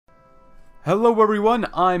Hello everyone,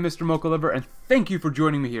 I'm Mr. Mocha Liver, and thank you for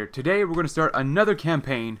joining me here. Today we're going to start another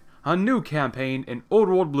campaign, a new campaign in Old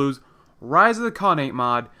World Blues, Rise of the Khanate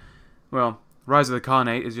mod. Well, Rise of the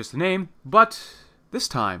Khanate is just a name, but this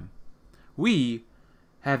time we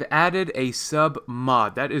have added a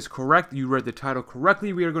sub-mod. That is correct, you read the title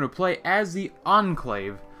correctly. We are going to play as the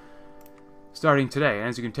Enclave, starting today. And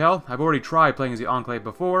as you can tell, I've already tried playing as the Enclave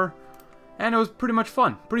before, and it was pretty much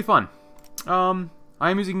fun, pretty fun.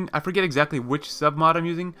 I'm using, I forget exactly which sub-mod I'm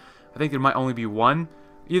using. I think there might only be one.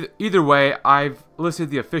 Either way, I've listed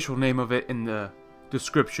the official name of it in the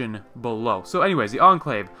description below. So anyways, the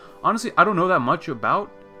Enclave. Honestly, I don't know that much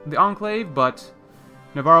about the Enclave, but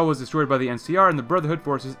Navarro was destroyed by the NCR and the Brotherhood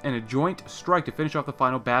forces in a joint strike to finish off the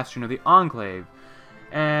final bastion of the Enclave.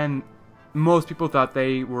 And most people thought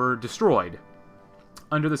they were destroyed.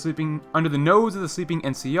 Under the nose of the sleeping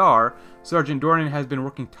NCR, Sergeant Dornan has been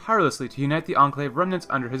working tirelessly to unite the Enclave remnants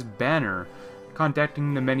under his banner,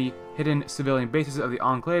 contacting the many hidden civilian bases of the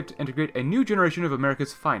Enclave to integrate a new generation of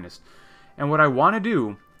America's finest. And what I want to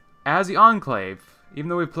do, as the Enclave, even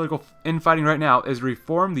though we have political infighting right now, is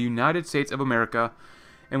reform the United States of America,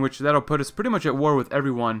 in which that'll put us pretty much at war with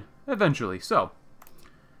everyone eventually. So,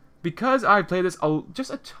 because I played this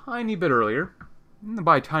just a tiny bit earlier,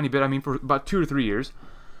 by a tiny bit, I mean for about 2 to 3 years.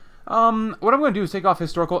 What I'm going to do is take off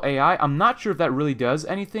historical AI. I'm not sure if that really does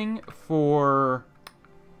anything for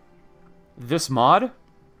this mod,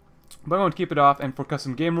 but I'm going to keep it off. And for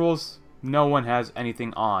custom game rules, no one has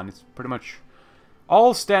anything on. It's pretty much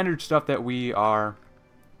all standard stuff that we are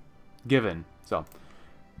given. So,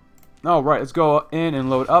 all right, let's go in and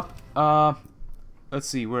load up. Let's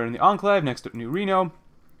see, we're in the Enclave next to New Reno.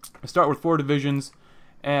 I start with 4 divisions.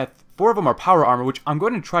 And 4 of them are power armor, which I'm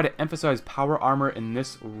going to try to emphasize power armor in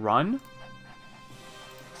this run.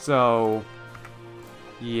 So,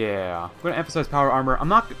 yeah, I'm going to emphasize power armor. I'm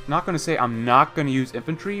not going to say I'm not going to use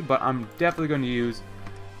infantry, but I'm definitely going to use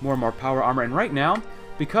more and more power armor. And right now,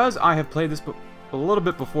 because I have played this a little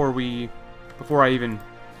bit before I even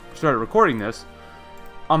started recording this,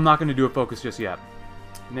 I'm not going to do a focus just yet.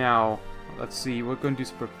 Now, let's see, we're going to do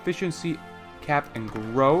some proficiency, cap, and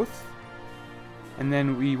growth. And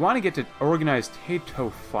then we want to get to organized potato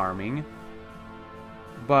farming,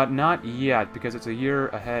 but not yet because it's a year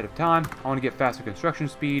ahead of time. I want to get faster construction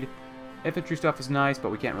speed. Infantry stuff is nice,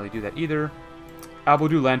 but we can't really do that either. We'll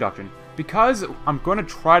do land doctrine. Because I'm going to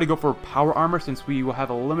try to go for power armor since we will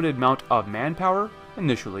have a limited amount of manpower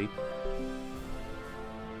initially.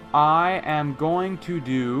 I am going to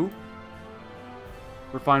do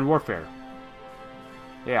refined warfare.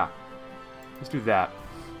 Yeah, let's do that.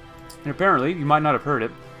 And apparently, you might not have heard it,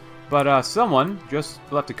 but someone just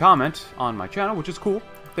left a comment on my channel, which is cool.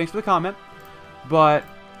 Thanks for the comment. But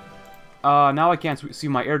now I can't see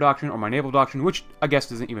my air doctrine or my naval doctrine, which I guess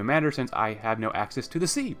doesn't even matter since I have no access to the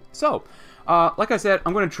sea. So, like I said,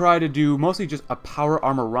 I'm going to try to do mostly just a power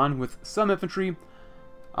armor run with some infantry.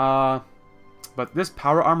 But this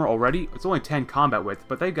power armor already, it's only 10 combat width,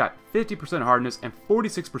 but they've got 50% hardness and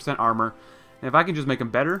 46% armor. And if I can just make them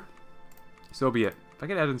better, so be it. If I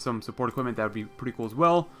could add in some support equipment, that would be pretty cool as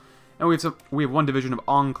well. And we have 1 division of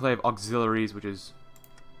Enclave auxiliaries, which is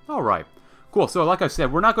alright. Cool, so like I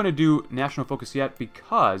said, we're not going to do national focus yet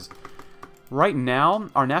because right now,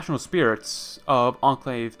 our national spirits of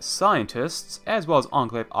Enclave scientists, as well as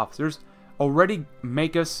Enclave officers, already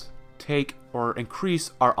make us take or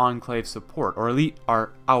increase our Enclave support, or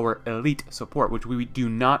our elite support, which we do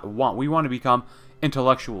not want. We want to become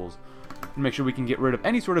intellectuals and make sure we can get rid of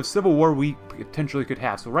any sort of civil war we potentially could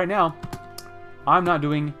have. So right now, I'm not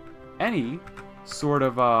doing any sort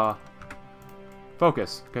of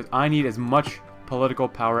focus because I need as much political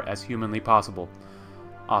power as humanly possible.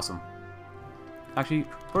 Awesome. Actually,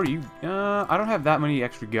 for you, I don't have that many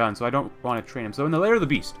extra guns, so I don't want to train them. So in the Lair of the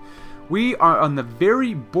Beast, we are on the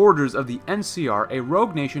very borders of the NCR, a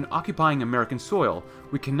rogue nation occupying American soil.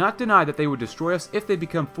 We cannot deny that they would destroy us if they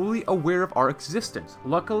become fully aware of our existence.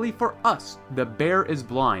 Luckily for us, the bear is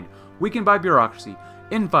blind. Weakened by bureaucracy,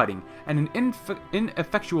 infighting, and an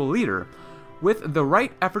ineffectual leader, with the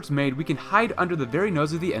right efforts made, we can hide under the very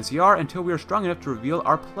nose of the NCR until we are strong enough to reveal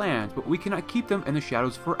our plans, but we cannot keep them in the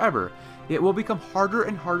shadows forever. It will become harder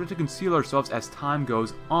and harder to conceal ourselves as time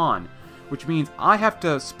goes on, which means I have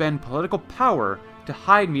to spend political power to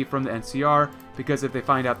hide me from the NCR, because if they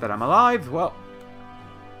find out that I'm alive, well...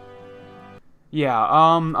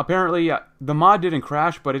 Yeah, apparently the mod didn't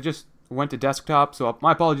crash, but it just went to desktop, so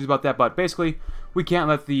my apologies about that, but basically, we can't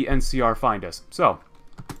let the NCR find us. So,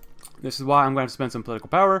 this is why I'm going to spend some political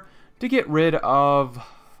power to get rid of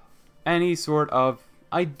any sort of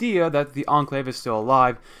idea that the Enclave is still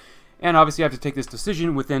alive. And obviously I have to take this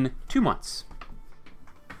decision within 2 months.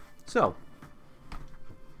 So,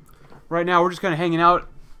 right now we're just kind of hanging out.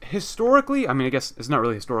 Historically, I mean, I guess it's not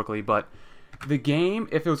really historically, but the game,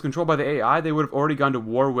 if it was controlled by the AI, they would have already gone to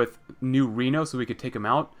war with New Reno so we could take them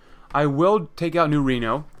out. I will take out New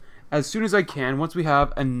Reno as soon as I can once we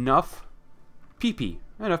have enough PP,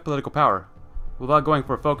 enough political power. Without going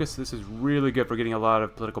for a focus, this is really good for getting a lot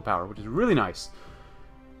of political power, which is really nice.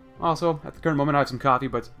 Also, at the current moment, I have some coffee,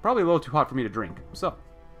 but it's probably a little too hot for me to drink. So,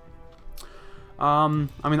 I mean,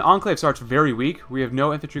 the Enclave starts very weak. We have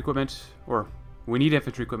no infantry equipment, or we need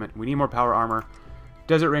infantry equipment. We need more power armor.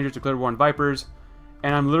 Desert Rangers declared war on Vipers,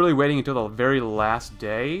 and I'm literally waiting until the very last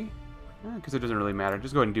day, because it doesn't really matter.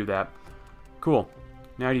 Just go ahead and do that. Cool.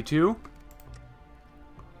 92.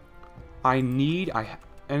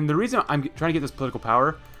 And the reason I'm trying to get this political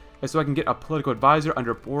power is so I can get a political advisor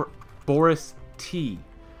under Boris T.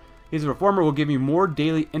 He's a reformer, will give me more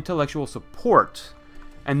daily intellectual support.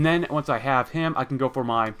 And then once I have him, I can go for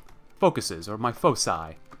my focuses, or my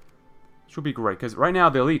foci. Which will be great, because right now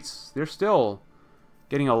the elites, they're still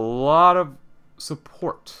getting a lot of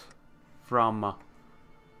support from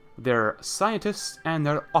their scientists and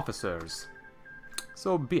their officers.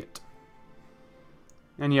 So be it.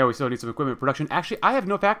 And yeah, we still need some equipment production. Actually, I have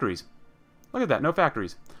no factories. Look at that, no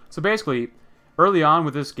factories. So basically, early on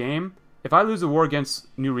with this game, if I lose the war against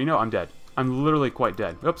New Reno, I'm dead. I'm literally quite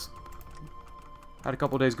dead. Oops. Had a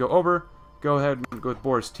couple days go over. Go ahead and go with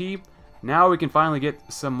Boris T. Now we can finally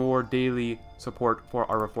get some more daily support for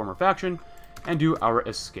our reformer faction and do our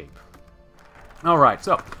escape. Alright,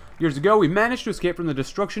 so years ago we managed to escape from the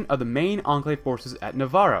destruction of the main Enclave forces at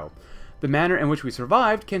Navarro. The manner in which we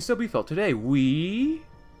survived can still be felt today.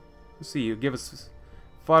 Let's see, you give us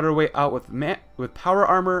fought our way out with power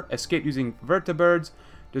armor, escaped using vertibirds,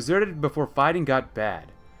 deserted before fighting got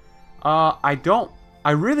bad.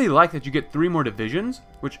 I really like that you get 3 more divisions,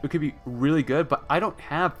 which it could be really good, but I don't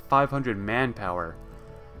have 500 manpower.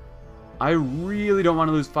 I really don't want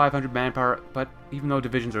to lose 500 manpower, but even though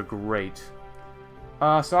divisions are great.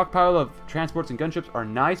 Stockpile of transports and gunships are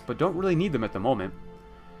nice, but don't really need them at the moment.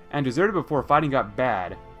 And deserted before fighting got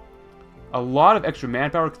bad. A lot of extra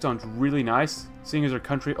manpower sounds really nice, seeing as our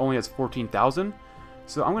country only has 14,000.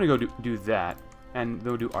 So I'm going to go do that. And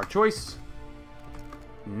they'll do our choice.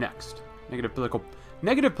 Next.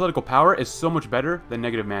 Negative political power is so much better than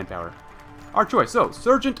negative manpower. Our choice. So,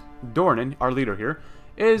 Sergeant Dornan, our leader here,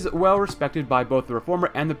 is well respected by both the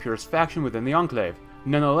Reformer and the Purist faction within the Enclave.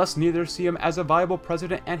 Nonetheless, neither see him as a viable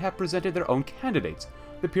president and have presented their own candidates.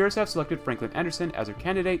 The Purists have selected Franklin Anderson as their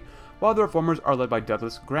candidate, while the Reformers are led by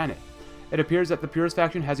Douglas Granite. It appears that the Purist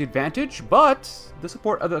faction has the advantage, but the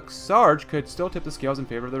support of the Sarge could still tip the scales in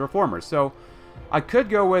favor of the Reformers. So, I could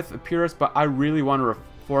go with the Purist, but I really want to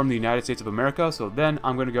reform the United States of America, so then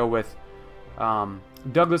I'm going to go with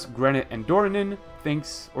Douglas Granite, and Dornan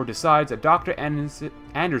thinks or decides that Dr.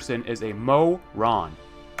 Anderson is a moron.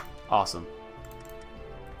 Awesome.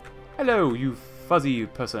 Hello, you fuzzy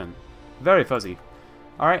person. Very fuzzy.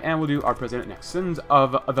 Alright, and we'll do our president next. Sins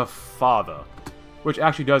of the Father, which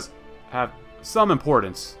actually does have some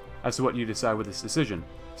importance as to what you decide with this decision.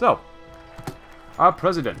 So, our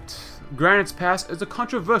president. Granite's past is a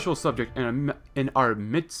controversial subject in our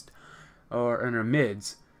midst,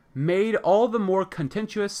 made all the more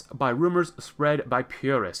contentious by rumors spread by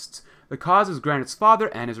Purists. The cause is Granite's father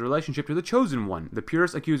and his relationship to the Chosen One. The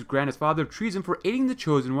Purists accuse Granite's father of treason for aiding the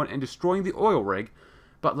Chosen One and destroying the oil rig,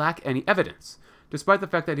 but lack any evidence. Despite the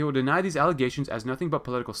fact that he will deny these allegations as nothing but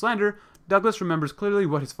political slander, Douglas remembers clearly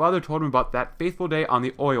what his father told him about that fateful day on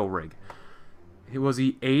the oil rig. Was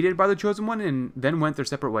he aided by the Chosen One and then went their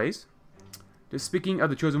separate ways? Speaking of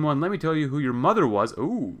the Chosen One, let me tell you who your mother was.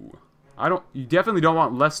 Ooh. You definitely don't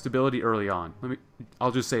want less stability early on.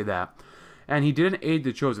 I'll just say that. And he didn't aid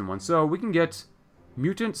the Chosen One, so we can get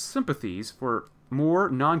mutant sympathies for more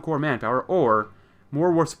non-core manpower or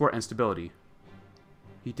more war support and stability.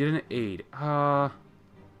 He didn't aid. Hold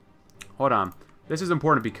on. This is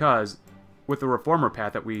important because with the reformer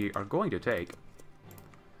path that we are going to take,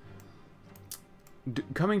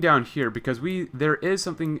 coming down here, because there is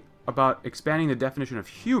something about expanding the definition of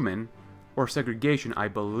human or segregation, I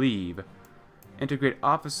believe. Integrate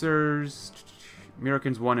officers,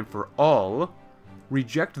 Americans one and for all.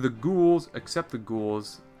 Reject the ghouls, accept the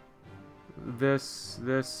ghouls.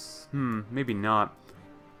 Maybe not.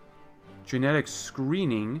 Genetic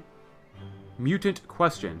screening, mutant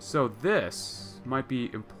questions. So this might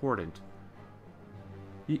be important.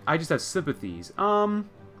 I just have sympathies.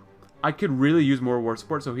 I could really use more war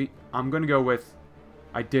support, so I'm gonna go with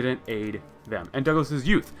I didn't aid them. And Douglas's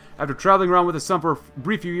youth. After traveling around with his son for a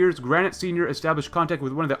brief few years, Granite Sr. established contact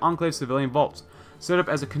with one of the Enclave's civilian vaults, set up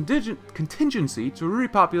as a contingency to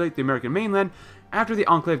repopulate the American mainland after the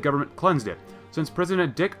Enclave government cleansed it. Since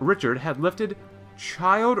President Dick Richard had lifted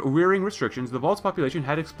child-rearing restrictions, the vault's population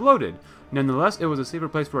had exploded. Nonetheless, it was a safer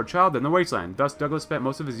place for a child than the wasteland. Thus, Douglas spent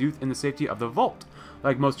most of his youth in the safety of the vault.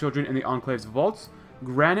 Like most children in the Enclave's vaults,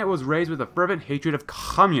 Granite was raised with a fervent hatred of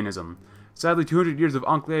communism. Sadly, 200 years of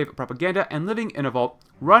Enclave propaganda and living in a vault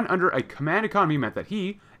run under a command economy meant that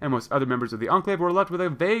he, and most other members of the Enclave, were left with a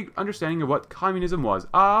vague understanding of what communism was.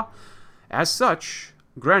 As such,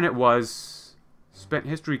 Granite was spent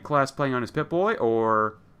history class playing on his Pip-Boy,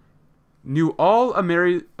 or knew all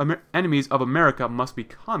enemies of America must be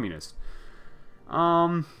communist. If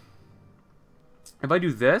I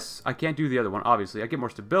do this, I can't do the other one, obviously. I get more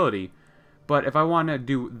stability. But if I want to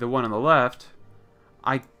do the one on the left,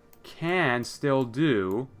 I can still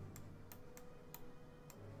do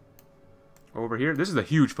over here. This is a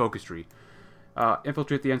huge focus tree.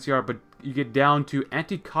 Infiltrate the NCR, but you get down to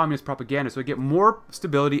anti-communist propaganda, so I get more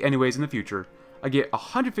stability anyways in the future. I get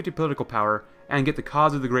 150 political power, and get the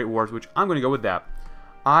cause of the Great Wars, which I'm going to go with that.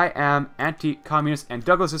 I am anti-communist, and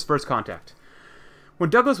Douglas's first contact. When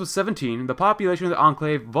Douglas was 17, the population of the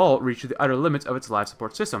Enclave Vault reached the utter limits of its life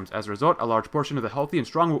support systems. As a result, a large portion of the healthy and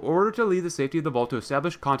strong were ordered to leave the safety of the vault to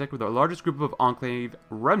establish contact with the largest group of Enclave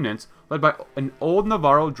remnants, led by an old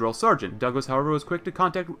Navarro drill sergeant. Douglas, however, was quick to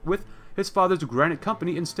contact with his father's Granite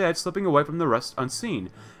Company, instead slipping away from the rest unseen.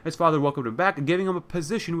 His father welcomed him back, giving him a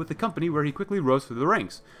position with the company where he quickly rose through the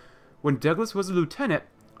ranks. When Douglas was a lieutenant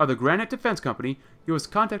of the Granite Defense Company, he was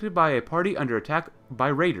contacted by a party under attack by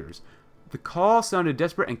raiders. The call sounded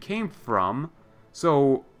desperate and came from...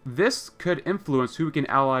 So, this could influence who we can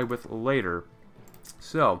ally with later.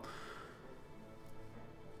 So,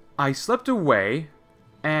 I slipped away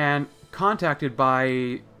and contacted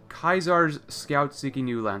by Kaiser's scout seeking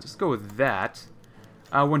new lands. Let's go with that.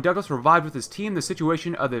 When Douglas revived with his team, the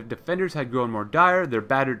situation of the defenders had grown more dire, their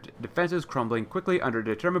battered defenses crumbling quickly under a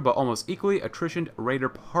determined but almost equally attritioned raider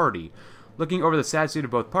party. Looking over the sad state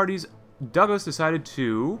of both parties, Douglas decided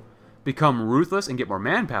to become ruthless and get more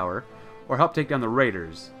manpower, or help take down the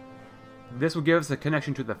raiders. This will give us a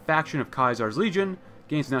connection to the faction of Kaiser's Legion,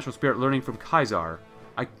 gains national spirit learning from Kaiser.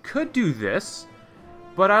 I could do this,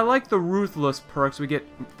 but I like the ruthless perks. We get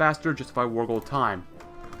faster justified war goal time.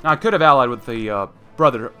 Now, I could have allied with the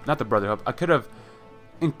Brotherhood. I could have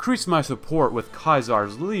increased my support with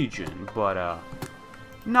Kaiser's Legion, but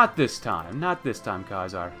not this time. Not this time,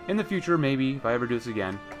 Kaiser. In the future, maybe, if I ever do this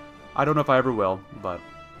again. I don't know if I ever will, but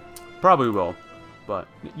probably will. But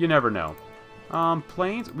you never know.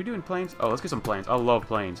 Planes? Are we doing planes? Oh, let's get some planes. I love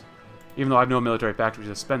planes. Even though I have no military factories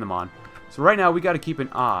to spend them on. So right now, we got to keep an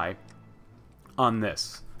eye on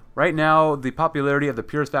this. Right now, the popularity of the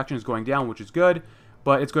Purist faction is going down, which is good.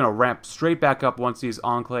 But it's going to ramp straight back up once these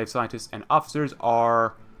Enclave scientists and officers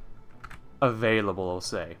are available, we'll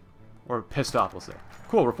say. Or pissed off, we'll say.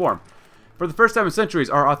 Cool, reform. For the first time in centuries,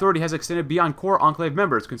 our authority has extended beyond core Enclave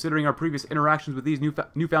members, considering our previous interactions with these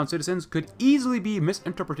newfound citizens could easily be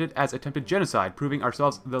misinterpreted as attempted genocide. Proving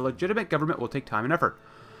ourselves the legitimate government will take time and effort.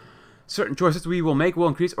 Certain choices we will make will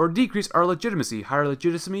increase or decrease our legitimacy. Higher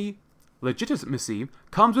legitimacy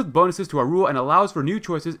comes with bonuses to our rule and allows for new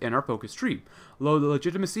choices in our focus tree. Low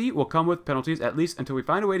legitimacy will come with penalties, at least until we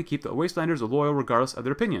find a way to keep the Wastelanders loyal regardless of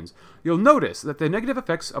their opinions. You'll notice that the negative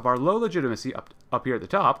effects of our low legitimacy up here at the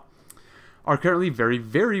top are currently very,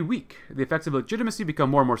 very weak. The effects of legitimacy become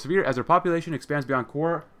more and more severe as our population expands beyond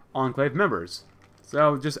core Enclave members.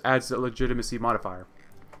 So it just adds the legitimacy modifier.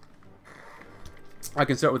 I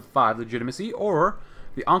can start with 5 legitimacy, or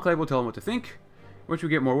the Enclave will tell them what to think, which will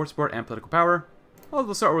get more war support and political power. Well,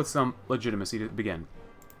 we'll start with some legitimacy to begin.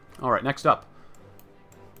 Alright, next up.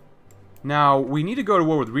 Now, we need to go to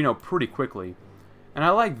war with Reno pretty quickly. And I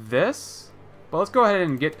like this, but let's go ahead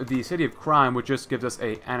and get the City of Crime, which just gives us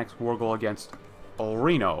a annex war goal against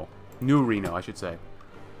Reno. New Reno, I should say.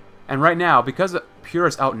 And right now, because the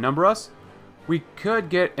Purists outnumber us, we could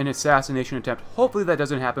get an assassination attempt. Hopefully that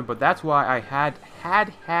doesn't happen, but that's why I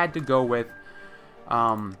had to go with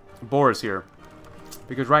Boris here.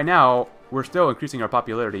 Because right now, we're still increasing our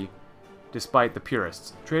popularity, despite the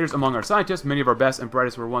Purists. Traitors among our scientists, many of our best and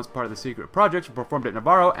brightest were once part of the secret projects performed at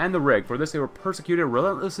Navarro and the Rig. For this, they were persecuted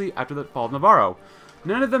relentlessly after the fall of Navarro.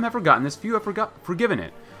 None of them have forgotten this, few have forgiven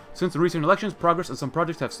it. Since the recent elections, progress on some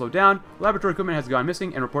projects have slowed down, laboratory equipment has gone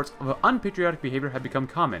missing, and reports of unpatriotic behavior have become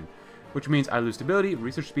common. Which means I lose stability,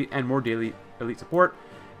 research speed, and more daily elite support.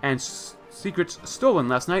 and secrets stolen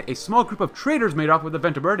last night, a small group of traitors made off with the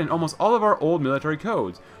Venterbird and almost all of our old military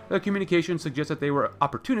codes. The communication suggests that they were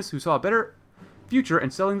opportunists who saw a better future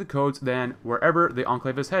in selling the codes than wherever the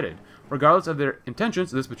Enclave is headed. Regardless of their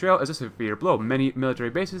intentions, this betrayal is a severe blow. Many military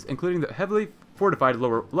bases, including the heavily fortified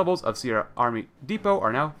lower levels of Sierra Army Depot,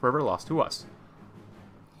 are now forever lost to us.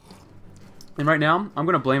 And right now, I'm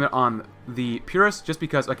going to blame it on the Purists just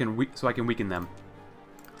because I can weaken them.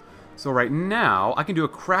 So right now, I can do a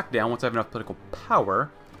crackdown once I have enough political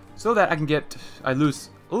power, so that I lose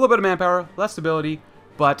a little bit of manpower, less stability,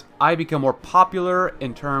 but I become more popular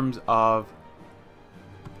in terms of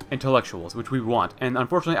intellectuals, which we want. And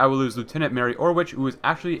unfortunately, I will lose Lieutenant Mary Orwich, who is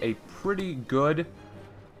actually a pretty good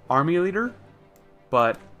army leader,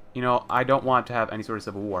 but, you know, I don't want to have any sort of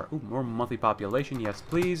civil war. Ooh, more monthly population, yes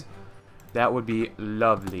please. That would be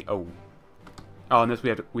lovely. Oh, and this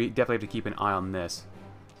we definitely have to keep an eye on this.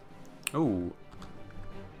 Oh,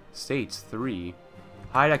 States 3.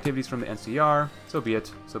 Hide activities from the NCR. So be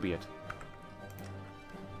it. So be it.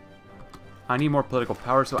 I need more political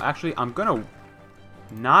power, so actually I'm gonna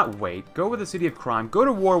not wait. Go with the City of Crime. Go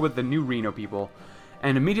to war with the New Reno people,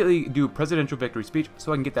 and immediately do a presidential victory speech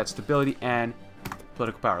so I can get that stability and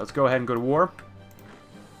political power. Let's go ahead and go to war.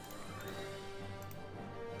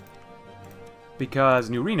 Because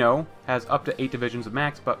New Reno has up to 8 divisions of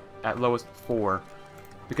max, but at lowest 4.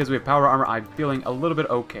 Because we have power armor, I'm feeling a little bit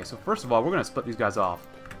okay. So first of all, we're going to split these guys off.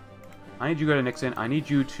 I need you to go to Nixon. I need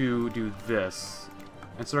you to do this.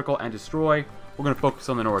 Encircle and destroy. We're going to focus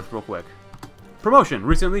on the north real quick. Promotion.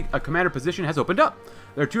 Recently, a commander position has opened up.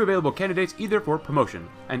 There are 2 available candidates either for promotion.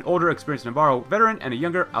 An older, experienced Navarro veteran and a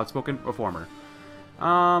younger, outspoken reformer.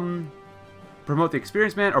 Promote the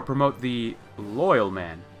experienced man or promote the loyal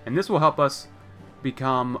man. And this will help us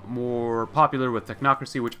become more popular with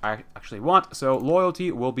technocracy, which I actually want. So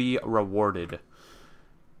loyalty will be rewarded,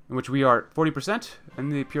 in which we are 40%,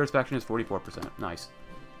 and the Purist faction is 44%. Nice.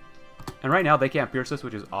 And right now they can't pierce us,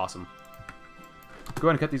 which is awesome. Go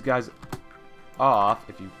ahead and cut these guys off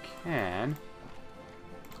if you can.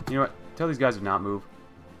 You know what? Tell these guys to not move.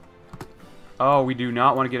 Oh, we do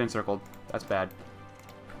not want to get encircled. That's bad.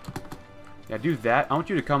 Yeah, do that. I want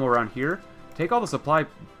you to come around here. Take all the supply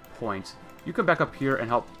points. You come back up here and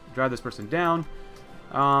help drive this person down.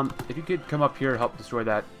 If you could come up here and help destroy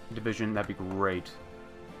that division, that'd be great.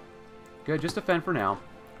 Good, just defend for now.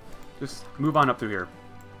 Just move on up through here.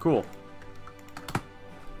 Cool.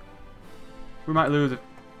 We might lose...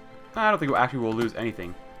 I don't think we'll lose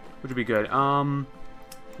anything, which would be good. Well,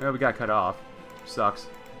 we got cut off. Sucks.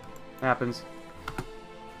 Happens.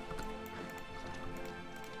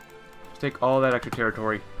 Just take all that extra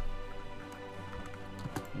territory.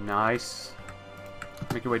 Nice.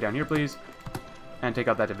 Make your way down here, please. And take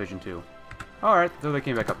out that division, too. Alright, so they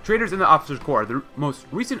came back up. Traitors in the Officers' Corps. The most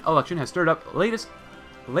recent election has stirred up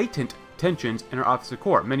latent tensions in our Officer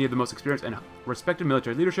Corps. Many of the most experienced and respected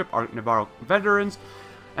military leadership are Navarro veterans,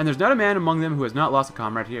 and there's not a man among them who has not lost a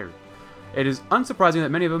comrade here. It is unsurprising that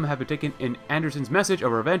many of them have been taken in Anderson's message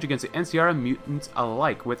of revenge against the NCR and mutants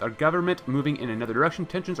alike. With our government moving in another direction,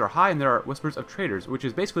 tensions are high and there are whispers of traitors, which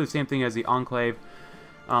is basically the same thing as the Enclave.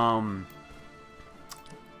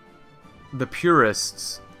 The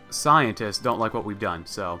purists, scientists, don't like what we've done,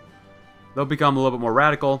 so they'll become a little bit more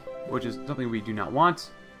radical, which is something we do not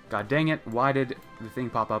want. God dang it, why did the thing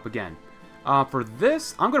pop up again? For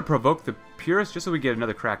this, I'm going to provoke the purists just so we get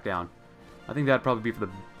another crackdown. I think that'd probably be for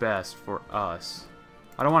the best for us.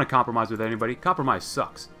 I don't want to compromise with anybody. Compromise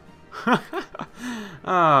sucks.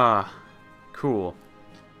 Cool.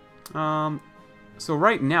 So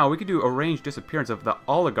right now, we could do arranged disappearance of the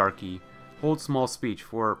oligarchy. Hold small speech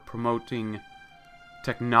for promoting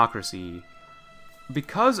technocracy.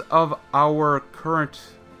 Because of our current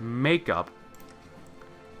makeup,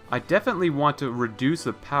 I definitely want to reduce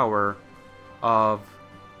the power of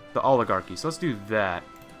the oligarchy. So let's do that.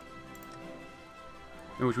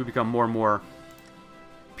 In which we become more and more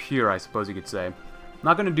pure, I suppose you could say. I'm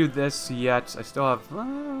not going to do this yet. I still have,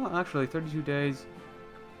 actually, 32 days.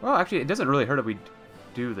 Well, actually, it doesn't really hurt if we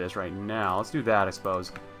do this right now. Let's do that, I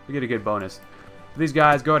suppose. We get a good bonus. For these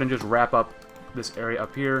guys, go ahead and just wrap up this area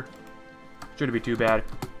up here. Shouldn't be too bad.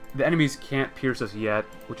 The enemies can't pierce us yet,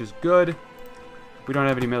 which is good. We don't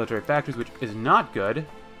have any military factories, which is not good.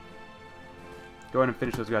 Go ahead and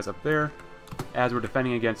finish those guys up there, as we're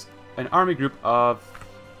defending against an army group of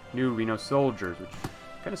New Reno soldiers, which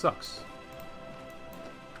kind of sucks.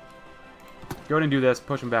 Go ahead and do this,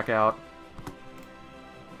 push them back out.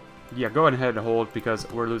 Yeah, go ahead and hold, because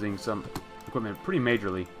we're losing some equipment pretty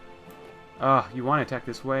majorly. You want to attack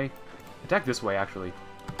this way? Attack this way, actually.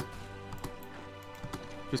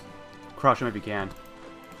 Just crush them if you can.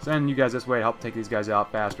 Send you guys this way to help take these guys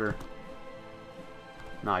out faster.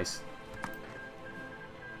 Nice.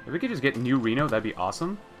 If we could just get new Reno, that'd be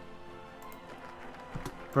awesome.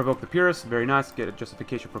 Provoke the Purists, very nice. Get a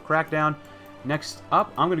justification for Crackdown. Next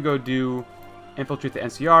up, I'm going to go do infiltrate the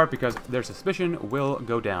NCR because their suspicion will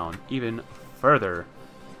go down even further.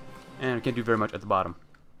 And we can't do very much at the bottom.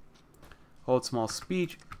 Hold small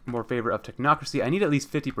speech, more favor of technocracy. I need at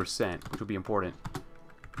least 50%, which will be important.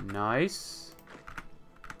 Nice.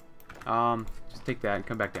 Just take that and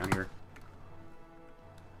come back down here.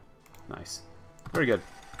 Nice. Very good.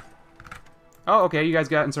 Oh, okay, you guys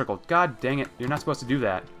got encircled. God dang it, you're not supposed to do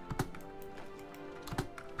that.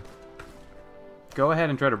 Go ahead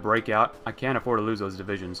and try to break out. I can't afford to lose those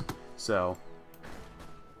divisions, so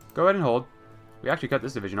go ahead and hold. We actually cut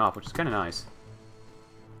this division off, which is kind of nice.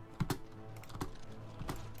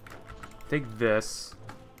 Take this,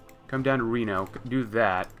 come down to Reno, do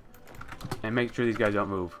that, and make sure these guys don't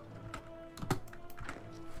move.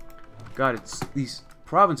 God, these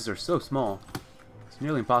provinces are so small. It's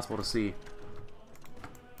nearly impossible to see.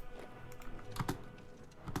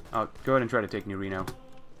 Oh, go ahead and try to take New Reno.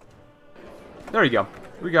 There you go.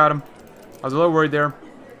 We got him. I was a little worried there.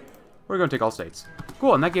 We're going to take all states.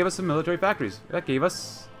 Cool, and that gave us some military factories. That gave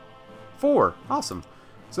us 4. Awesome.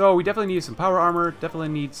 So we definitely need some power armor. Definitely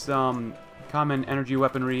need some common energy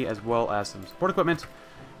weaponry as well as some support equipment.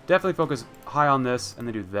 Definitely focus high on this and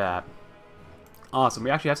then do that. Awesome. We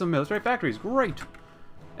actually have some military factories. Great.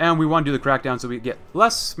 And we want to do the crackdown so we get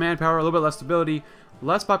less manpower, a little bit less stability,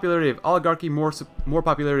 less popularity of oligarchy, more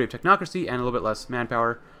popularity of technocracy, and a little bit less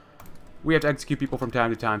manpower. We have to execute people from time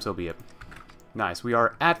to time, so be it. Nice. We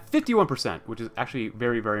are at 51%, which is actually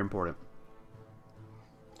very, very important.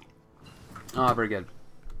 Very good.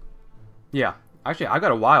 Yeah. Actually, I've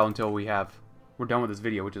got a while until we're done with this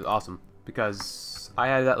video, which is awesome, because I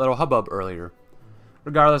had that little hubbub earlier.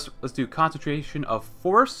 Regardless, let's do concentration of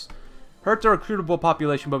force. Hurts our recruitable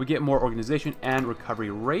population, but we get more organization and recovery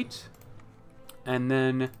rate. And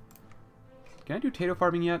then, can I do potato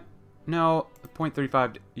farming yet? No,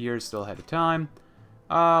 0.35 years still ahead of time.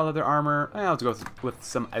 Leather armor. Let's go with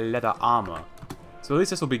some leather armor. So at least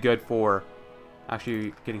this will be good for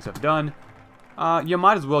actually getting stuff done. You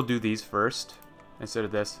might as well do these first instead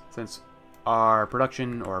of this, since our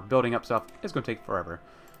production or building up stuff is going to take forever.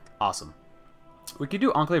 Awesome. We could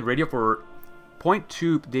do Enclave Radio for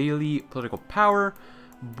 0.2 daily political power,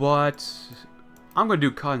 but I'm going to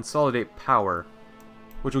do Consolidate Power,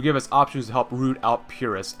 which will give us options to help root out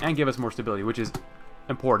purists and give us more stability, which is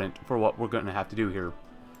important for what we're going to have to do here.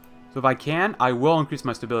 So if I can, I will increase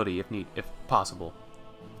my stability if possible.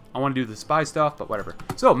 I want to do the spy stuff, but whatever.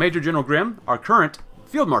 So Major General Grimm, our current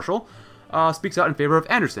Field Marshal, speaks out in favor of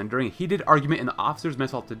Anderson. During a heated argument in the officers'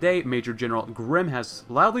 mess hall today, Major General Grimm has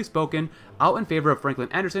loudly spoken out in favor of Franklin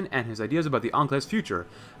Anderson and his ideas about the Enclave's future.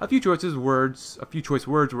 A few choice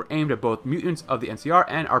words were aimed at both mutants of the NCR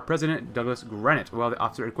and our President Douglas Granite. While the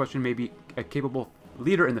officer in question may be a capable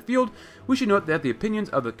leader in the field, we should note that the opinions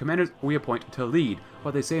of the commanders we appoint to lead.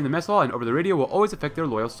 What they say in the mess hall and over the radio will always affect their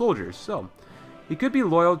loyal soldiers. So, he could be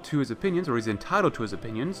loyal to his opinions, or he's entitled to his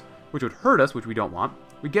opinions, which would hurt us, which we don't want.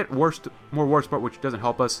 We get more war support, which doesn't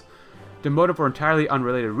help us. Demote him for entirely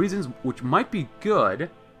unrelated reasons, which might be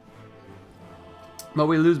good, but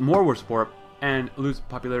we lose more war support and lose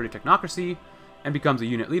popularity technocracy and becomes a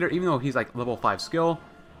unit leader, even though he's like level 5 skill.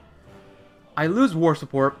 I lose war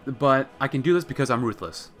support, but I can do this because I'm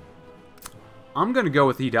ruthless. I'm going to go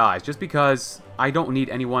with he dies, just because I don't need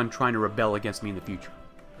anyone trying to rebel against me in the future.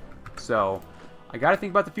 So, I got to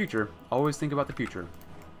think about the future. Always think about the future.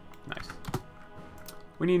 Nice.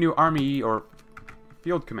 We need a new army or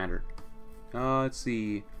field commander. Let's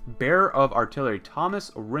see. Bearer of Artillery,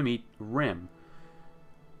 Thomas Rim.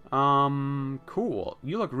 Cool.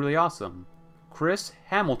 You look really awesome. Chris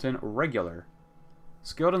Hamilton, regular.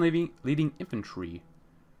 Skilled in leading infantry.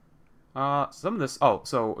 Some of this... Oh,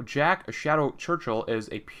 so Jack Shadow Churchill is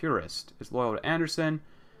a purist. Is loyal to Anderson.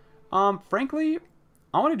 Frankly,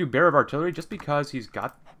 I want to do Bearer of Artillery just because he's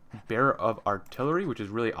got Bearer of Artillery, which is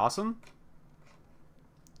really awesome.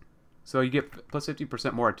 So you get plus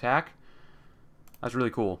 50% more attack. That's really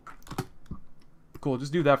cool. Cool,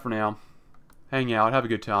 just do that for now. Hang out, have a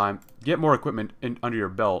good time. Get more equipment under your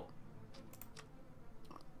belt.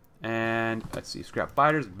 And, let's see, scrap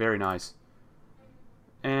fighters, very nice.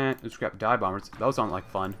 And scrap dive bombers, those sound like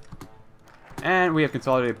fun. And we have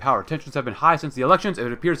consolidated power. Tensions have been high since the elections.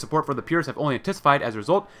 It appears support for the purists have only intensified as a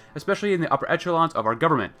result, especially in the upper echelons of our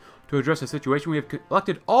government. To address the situation, we have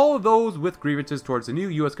collected all of those with grievances towards the new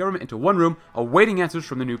U.S. government into one room, awaiting answers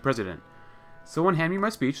from the new president. Someone hand me my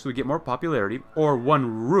speech so we get more popularity, or one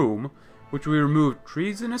room, which we remove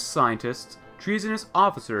treasonous scientists, treasonous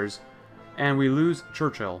officers, and we lose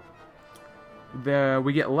Churchill.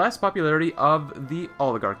 We get less popularity of the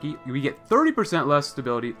oligarchy. We get 30% less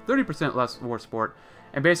stability, 30% less war support,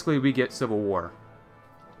 and basically we get civil war.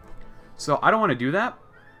 So I don't want to do that.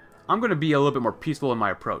 I'm going to be a little bit more peaceful in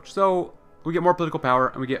my approach. So we get more political power,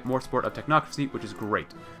 and we get more support of technocracy, which is great.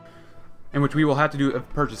 In which we will have to do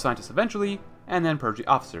purge the scientists eventually, and then purge the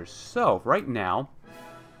officers. So right now,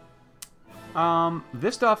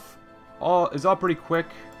 this stuff is all pretty quick.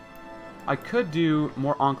 I could do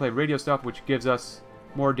more Enclave radio stuff, which gives us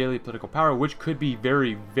more daily political power, which could be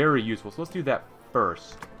very, very useful. So let's do that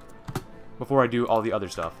first, before I do all the other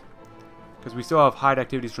stuff. Because we still have hide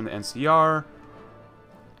activities from the NCR.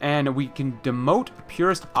 And we can demote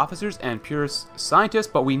purist officers and purist scientists,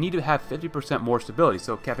 but we need to have 50% more stability.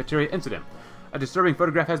 So, cafeteria incident. A disturbing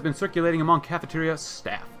photograph has been circulating among cafeteria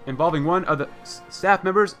staff, involving one of the staff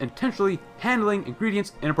members intentionally handling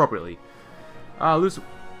ingredients inappropriately. Lose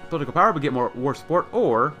political power, but get more war support,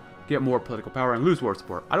 or get more political power and lose war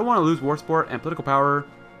support. I don't want to lose war support, and political power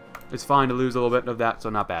is fine to lose a little bit of that, so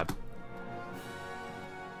not bad.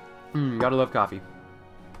 Gotta love coffee.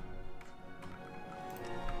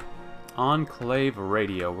 Enclave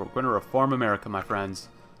Radio. We're going to reform America, my friends.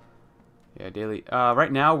 Yeah, daily.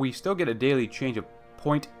 Right now, we still get a daily change of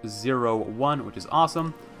 0.01, which is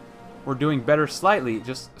awesome. We're doing better slightly,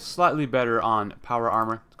 just slightly better on power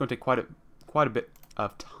armor. It's going to take quite a bit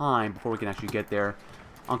of time before we can actually get there.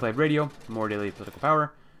 Enclave Radio, more daily political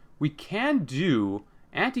power. We can do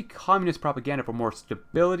anti-communist propaganda for more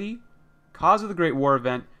stability, cause of the Great War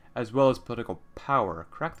event, as well as political power.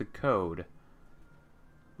 Crack the code.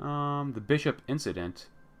 The Bishop incident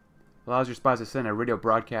allows your spies to send a radio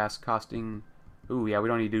broadcast costing... Ooh, yeah, we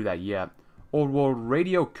don't need to do that yet. Old World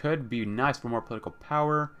Radio could be nice for more political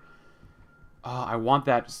power. I want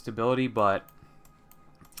that stability, but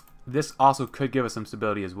this also could give us some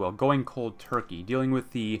stability as well. Going cold turkey, dealing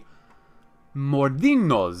with the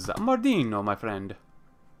Mordinos. Mordino, my friend.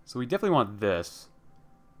 So we definitely want this.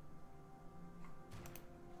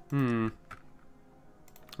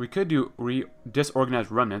 We could do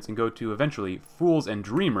disorganized remnants and go to, eventually, fools and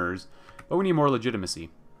dreamers, but we need more legitimacy.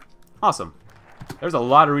 Awesome. There's a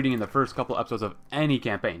lot of reading in the first couple episodes of any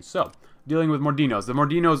campaign. So, dealing with Mordinos. The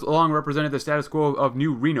Mordinos long represented the status quo of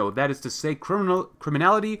New Reno, that is to say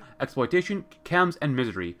criminality, exploitation, chems, and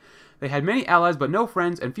misery. They had many allies but no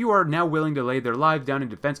friends, and few are now willing to lay their lives down in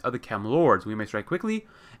defense of the chem lords. We may strike quickly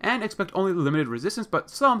and expect only limited resistance, but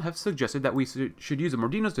some have suggested that we should use the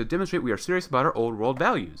Mordinos to demonstrate we are serious about our old world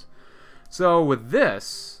values. So with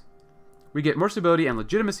this, we get more stability and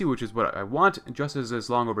legitimacy, which is what I want. Justice is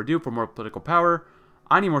long overdue for more political power.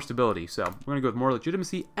 I need more stability, so we're going to go with more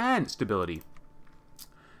legitimacy and stability.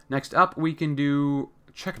 Next up, we can do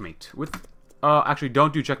checkmate with... actually,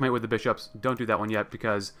 don't do checkmate with the bishops. Don't do that one yet,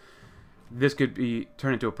 because this could be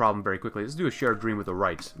turned into a problem very quickly. Let's do a shared dream with the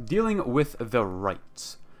rights. Dealing with the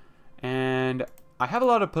rights. And I have a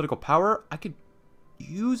lot of political power. I could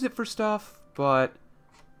use it for stuff, but...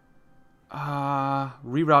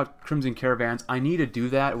 reroute Crimson Caravans. I need to do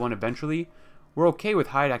that one eventually. We're okay with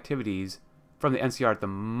hide activities from the NCR at the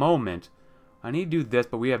moment. I need to do this,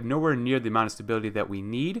 but we have nowhere near the amount of stability that we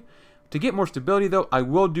need. To get more stability, though, I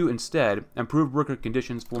will do instead improved worker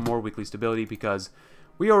conditions for more weekly stability, because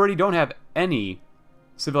we already don't have any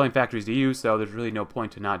civilian factories to use, so there's really no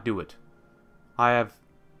point to not do it. I have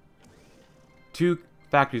 2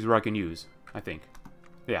 factories where I can use, I think.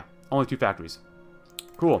 Yeah, only 2 factories.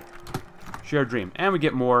 Cool. Shared dream. And we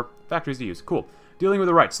get more factories to use. Cool. Dealing with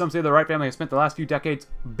the Wrights. Some say the Wright family has spent the last few decades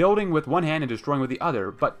building with one hand and destroying with the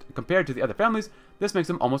other, but compared to the other families, this makes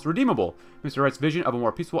them almost redeemable. Mr. Wright's vision of a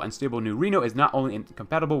more peaceful and stable New Reno is not only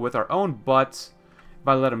incompatible with our own, but if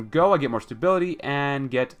I let him go, I get more stability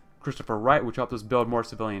and get Christopher Wright, which helps us build more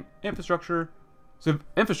civilian infrastructure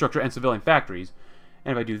and civilian factories.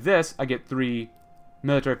 And if I do this, I get 3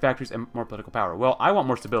 military factories and more political power. Well, I want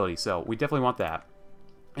more stability, so we definitely want that.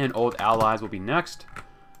 And old allies will be next,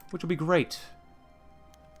 which will be great.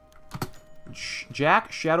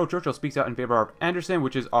 Jack Shadow Churchill speaks out in favor of Anderson,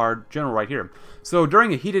 which is our general right here. So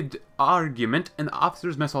during a heated argument in the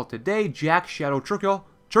officers' mess hall today, Jack Shadow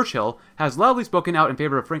Churchill has loudly spoken out in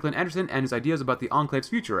favor of Franklin Anderson and his ideas about the Enclave's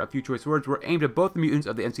future. A few choice words were aimed at both the mutants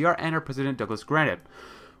of the NCR and our President Douglas Granite.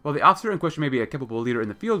 While the officer in question may be a capable leader in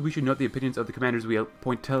the field, we should note the opinions of the commanders we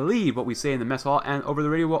appoint to lead. What we say in the mess hall and over the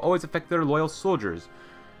radio will always affect their loyal soldiers.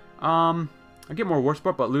 I get more war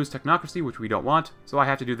support, but lose technocracy, which we don't want. So I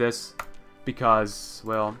have to do this because,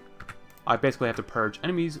 well, I basically have to purge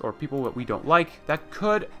enemies or people that we don't like that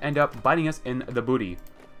could end up biting us in the booty.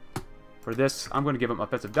 For this, I'm going to give him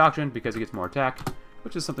Offensive Doctrine because he gets more attack,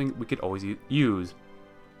 which is something we could always use.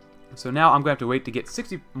 So now I'm going to have to wait to get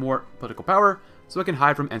 60 more political power so I can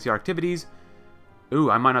hide from NCR activities. Ooh,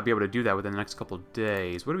 I might not be able to do that within the next couple of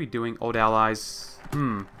days. What are we doing? Old allies.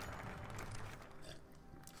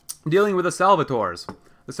 Dealing with the Salvatores.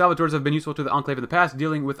 The Salvatores have been useful to the Enclave in the past,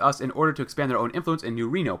 dealing with us in order to expand their own influence in New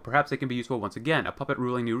Reno. Perhaps they can be useful once again. A puppet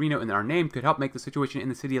ruling New Reno in our name could help make the situation in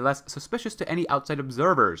the city less suspicious to any outside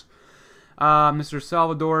observers. Mr.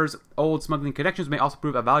 Salvador's old smuggling connections may also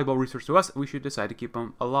prove a valuable resource to us. We should decide to keep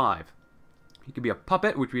him alive. He could be a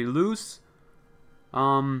puppet, which we lose.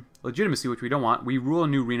 Legitimacy, which we don't want. We rule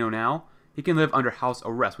in New Reno now. He can live under house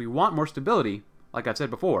arrest. We want more stability, like I've said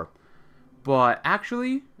before. But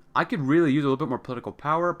actually, I could really use a little bit more political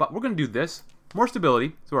power, but we're going to do this. More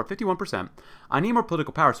stability, so we're at 51%. I need more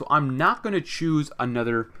political power, so I'm not going to choose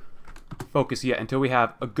another focus yet until we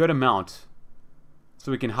have a good amount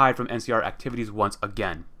so we can hide from NCR activities once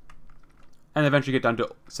again. And eventually get done to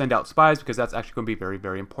send out spies, because that's actually going to be very,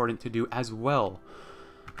 very important to do as well.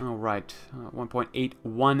 Alright,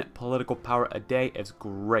 1.81 political power a day is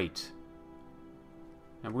great.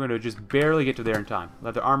 And we're going to just barely get to there in time.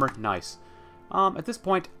 Leather armor, nice. At this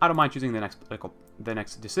point, I don't mind choosing the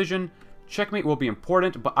next decision. Checkmate will be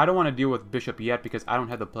important, but I don't want to deal with Bishop yet because I don't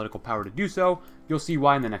have the political power to do so. You'll see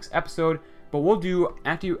why in the next episode. But we'll do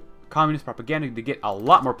anti-communist propaganda to get a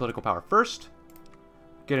lot more political power first.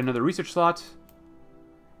 Get another research slot,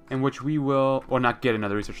 in which we will, well, not get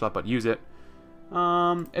another research slot, but use it.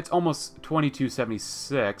 It's almost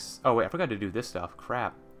 2276. Oh wait, I forgot to do this stuff.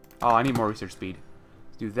 Crap. Oh, I need more research speed.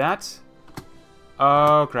 Let's do that.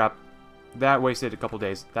 Oh crap. That wasted a couple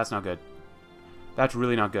days. That's not good. That's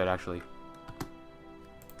really not good, actually.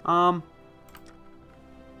 In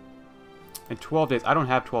 12 days. I don't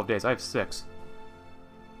have 12 days. I have 6.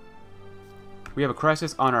 We have a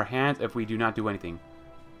crisis on our hands if we do not do anything.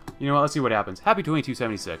 You know what? Let's see what happens. Happy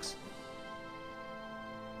 2276.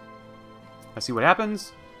 Let's see what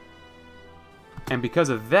happens. And because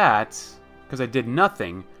of that, because I did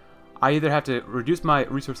nothing, I either have to reduce my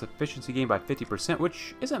resource efficiency gain by 50%,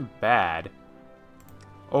 which isn't bad,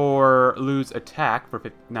 or lose attack for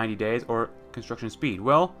 90 days, or construction speed.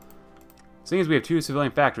 Well, seeing as we have 2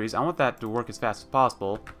 civilian factories, I want that to work as fast as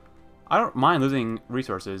possible. I don't mind losing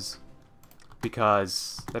resources,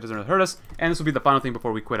 because that doesn't really hurt us, and this will be the final thing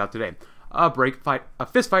before we quit out today. A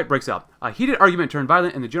fist fight breaks out. A heated argument turned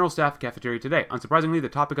violent in the General Staff cafeteria today. Unsurprisingly, the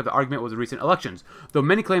topic of the argument was the recent elections. Though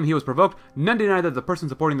many claim he was provoked, none deny that the person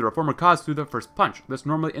supporting the reformer caused through the first punch. This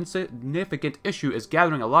normally insignificant issue is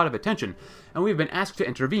gathering a lot of attention, and we have been asked to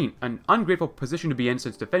intervene. An ungrateful position to be in,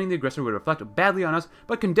 since defending the aggressor would reflect badly on us,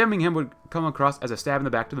 but condemning him would come across as a stab in the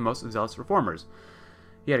back to the most zealous reformers.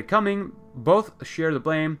 He had it coming. Both share the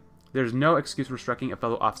blame. There's no excuse for striking a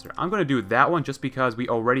fellow officer. I'm going to do that one just because we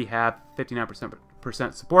already have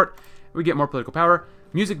 59% support. We get more political power.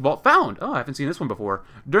 Music vault found! Oh, I haven't seen this one before.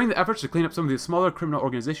 During the efforts to clean up some of the smaller criminal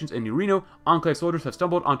organizations in New Reno, Enclave soldiers have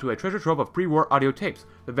stumbled onto a treasure trove of pre-war audio tapes.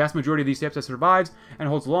 The vast majority of these tapes have survived and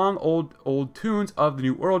holds long, old tunes of the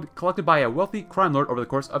New World collected by a wealthy crime lord over the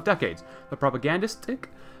course of decades. The propagandistic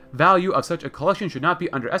value of such a collection should not be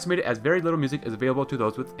underestimated, as very little music is available to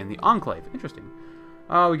those within the Enclave. Interesting.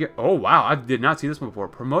 We get, oh wow, I did not see this one before.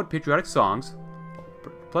 Promote patriotic songs,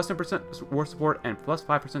 plus 10% war support and plus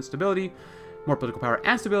 5% stability, more political power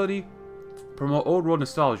and stability, promote old world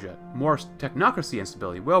nostalgia, more technocracy and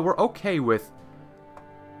stability. Well, we're okay with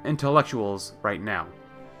intellectuals right now.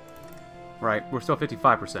 Right, we're still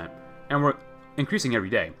 55%, and we're increasing every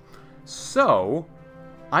day. So,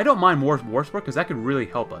 I don't mind more war support because that could really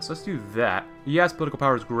help us. Let's do that. Yes, political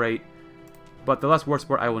power is great. But the less war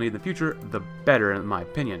support I will need in the future, the better, in my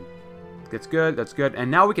opinion. That's good, that's good.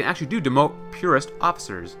 And now we can actually do demote purist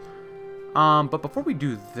officers. But before we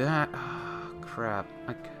do that... Oh, crap.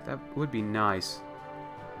 That would be nice.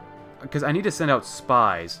 Because I need to send out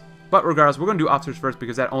spies. But regardless, we're going to do officers first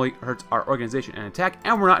because that only hurts our organization and attack.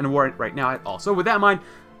 And we're not in a war right now at all. So with that in mind,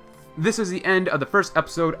 this is the end of the first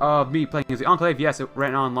episode of me playing as the Enclave. Yes, it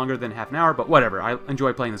ran on longer than half an hour, but whatever. I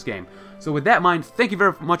enjoy playing this game. So with that in mind, thank you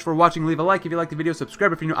very much for watching. Leave a like if you liked the video.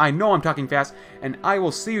 Subscribe if you're new. I know I'm talking fast. And I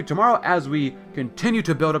will see you tomorrow as we continue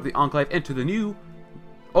to build up the Enclave into the new,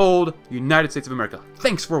 old United States of America.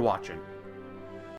 Thanks for watching.